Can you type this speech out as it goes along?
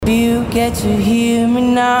you get to hear me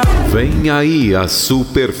now? Vem aí a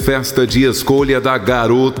super festa de escolha da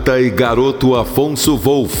Garota e Garoto Affonso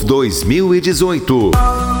Wolf 2018.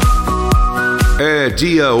 É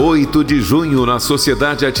dia 8 de junho na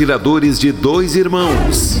Sociedade Atiradores de Dois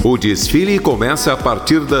Irmãos. O desfile começa a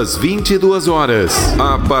partir das 22 horas.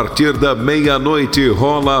 A partir da meia-noite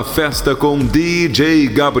rola a festa com DJ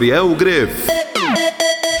Gabriel Greff.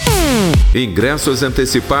 Ingressos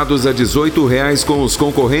antecipados a R$18 com os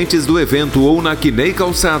concorrentes do evento ou na Quinei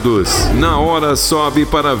Calçados. Na hora sobe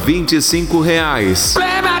para R$25.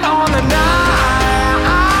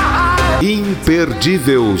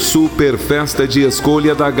 Imperdível super festa de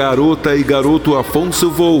escolha da Garota e Garoto Affonso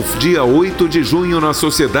Wolf, dia 8 de junho na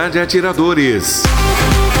Sociedade Atiradores.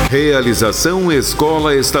 Realização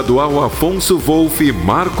Escola Estadual Affonso Wolf e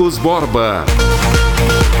Marcos Borba.